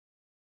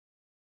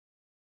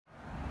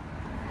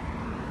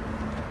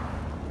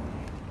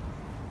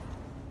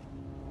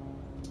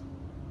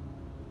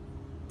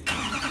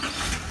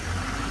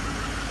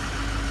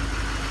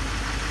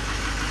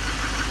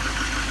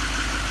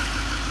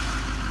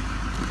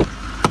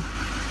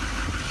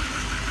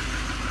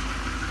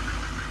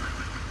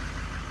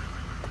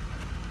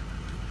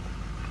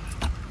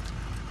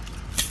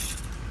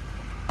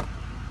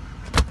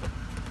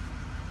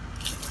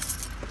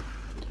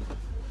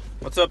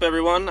What's up,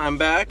 everyone? I'm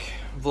back.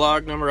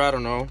 Vlog number, I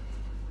don't know,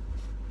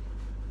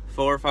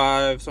 4 or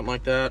 5, something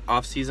like that.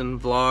 Off-season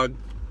vlog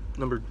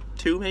number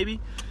 2, maybe.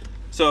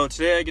 So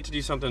today I get to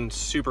do something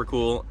super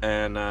cool,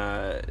 and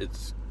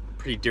it's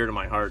pretty dear to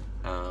my heart.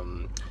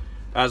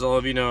 As all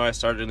of you know, I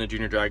started in the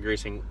Junior Drag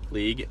Racing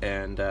League,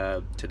 and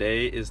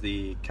today is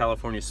the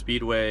California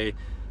Speedway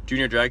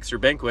Junior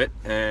Dragster Banquet,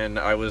 and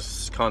I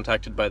was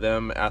contacted by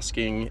them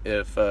asking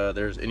if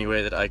there's any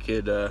way that I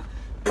could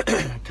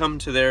come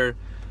to their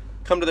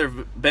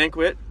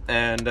banquet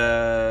and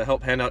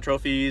help hand out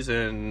trophies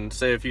and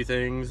say a few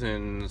things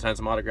and sign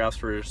some autographs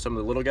for some of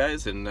the little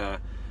guys. And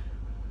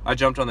I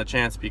jumped on the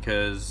chance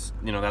because,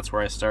 you know, that's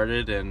where I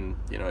started, and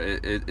you know,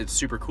 it's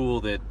super cool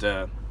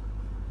that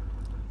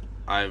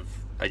I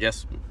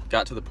guess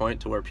got to the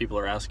point to where people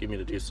are asking me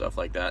to do stuff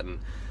like that,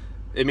 and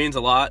it means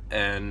a lot.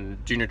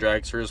 And Junior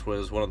Dragsters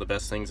was one of the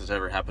best things that's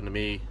ever happened to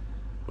me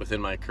within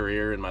my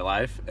career and my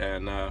life,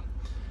 and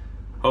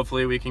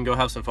hopefully we can go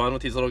have some fun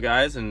with these little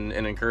guys and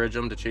encourage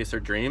them to chase their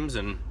dreams,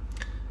 and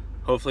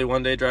hopefully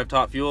one day drive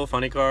Top Fuel,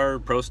 Funny Car,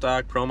 Pro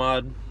Stock, Pro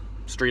Mod,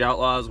 Street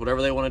Outlaws,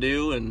 whatever they want to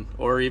do, and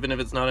or even if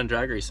it's not in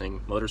drag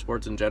racing,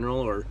 motorsports in general,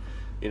 or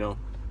you know,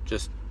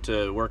 just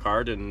to work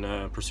hard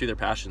and pursue their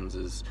passions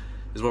is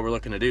what we're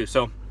looking to do.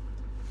 So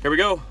here we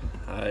go.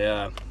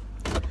 I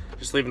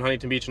just leaving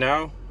Huntington Beach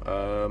now.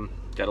 Got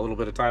a little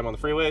bit of time on the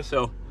freeway,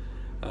 so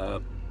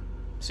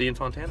see you in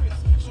Fontana.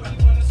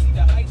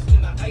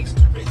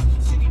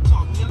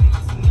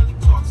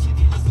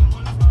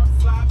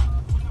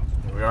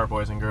 Here we are,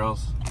 boys and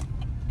girls,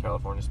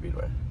 California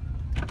Speedway.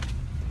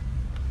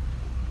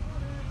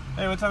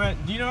 Hey, what's up, man?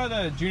 Do you know how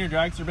the Junior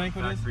Dragster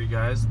Banquet is? For you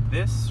guys,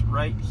 this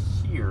right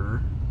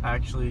here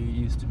actually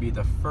used to be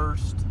the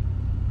first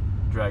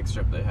drag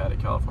strip they had at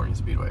California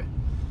Speedway.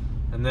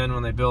 And then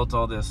when they built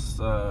all this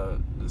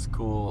this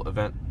cool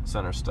event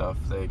center stuff,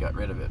 they got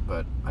rid of it.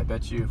 But I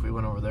bet you if we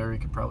went over there, we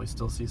could probably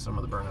still see some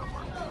of the burnout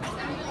marks.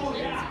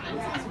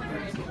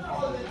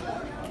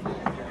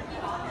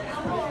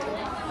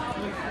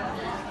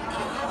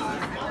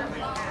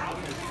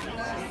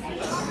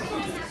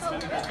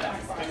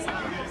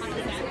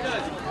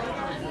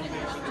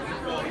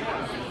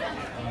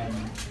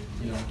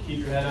 You know, keep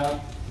your head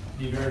up.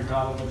 Be very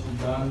proud of what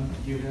you've done.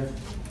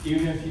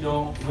 Even if you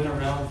don't win a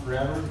round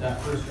forever, that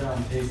first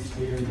round tastes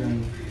sweeter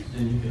than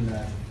you can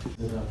imagine.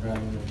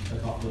 Driving a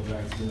top of the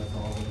drag, so that's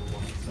all I really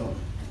want. So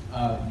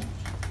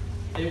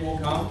it will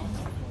come.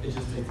 It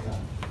just takes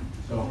time.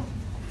 So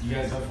you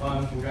guys have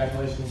fun.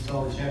 Congratulations to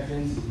all the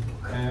champions,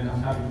 and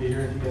I'm happy to be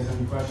here. If you guys have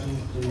any questions,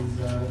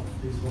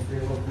 please feel free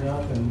to look me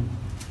up and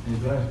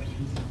enjoy.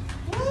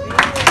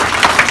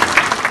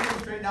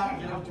 Straighten out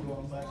and get up to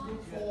them.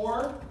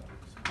 4.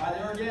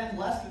 There again,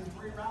 less than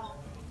 3 rounds.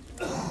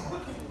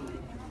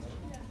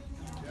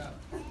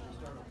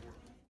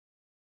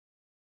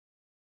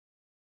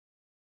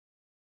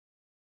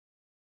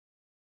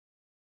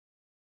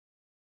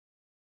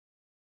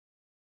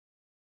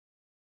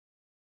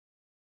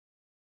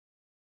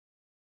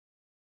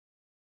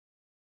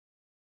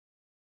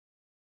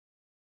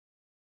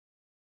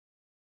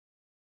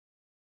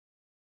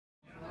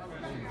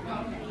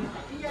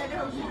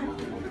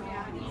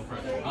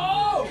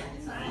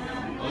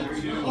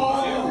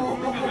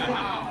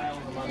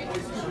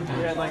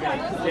 Yeah, like a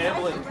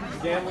gambling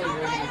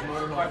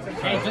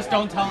Hey, just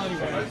don't tell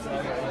anybody.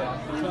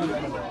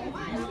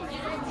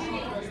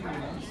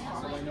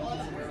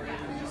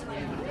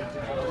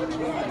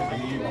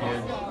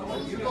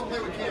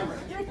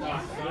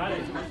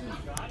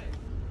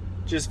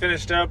 Just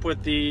finished up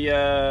with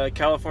the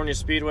California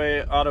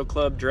Speedway Auto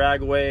Club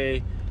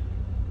Dragway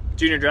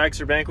Junior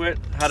Dragster Banquet.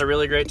 Had a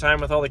really great time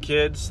with all the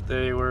kids.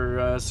 They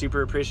were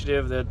super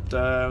appreciative that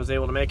I was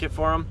able to make it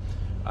for them.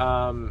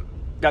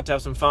 Got to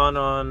have some fun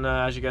on,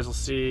 as you guys will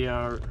see,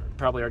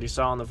 probably already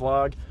saw on the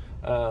vlog,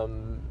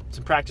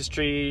 some practice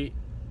tree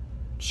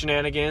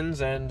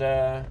shenanigans, and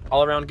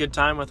all around good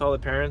time with all the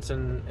parents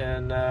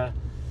and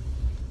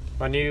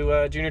my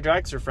new Junior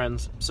Dragster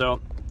friends.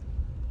 So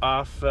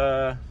off,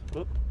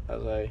 whoop,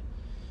 as I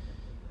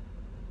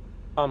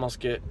almost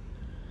get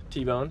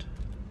T-boned,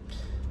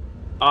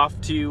 off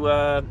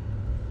to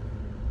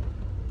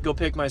go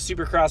pick my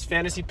Supercross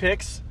fantasy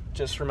picks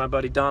just for my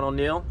buddy Don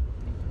O'Neill,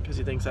 because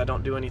he thinks I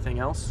don't do anything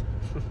else.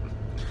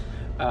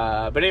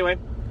 But anyway,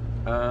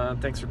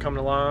 thanks for coming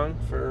along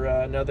for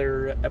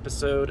another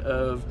episode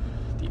of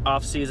the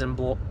off-season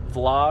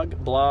vlog,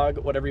 blog,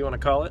 whatever you want to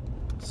call it.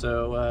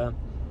 So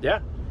yeah,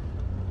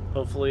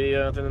 hopefully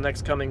within the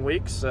next coming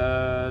weeks,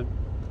 THR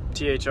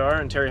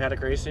and Terry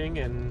Haddock Racing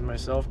and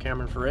myself,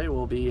 Cameron Ferré,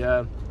 will be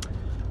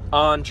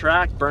on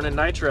track burning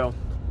nitro.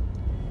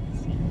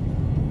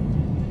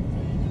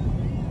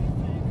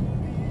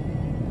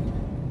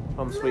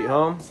 Home sweet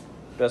home.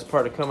 Best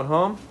part of coming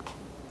home.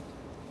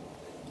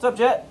 What's up,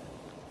 Jet?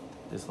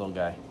 This little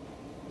guy.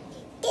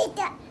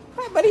 Dada.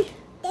 Hi, buddy.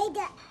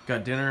 Dada.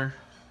 Got dinner.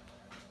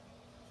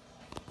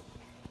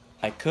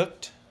 I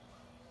cooked,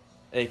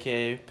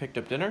 aka picked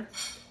up dinner,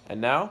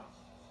 and now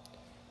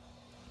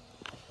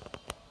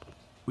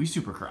we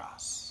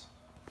Supercross.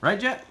 Right,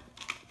 Jet?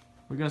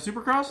 We gonna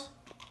supercross?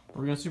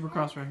 Or we gonna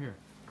supercross right here?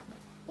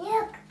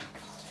 Yep.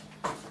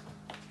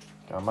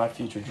 Got my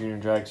future junior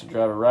drag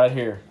driver right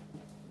here.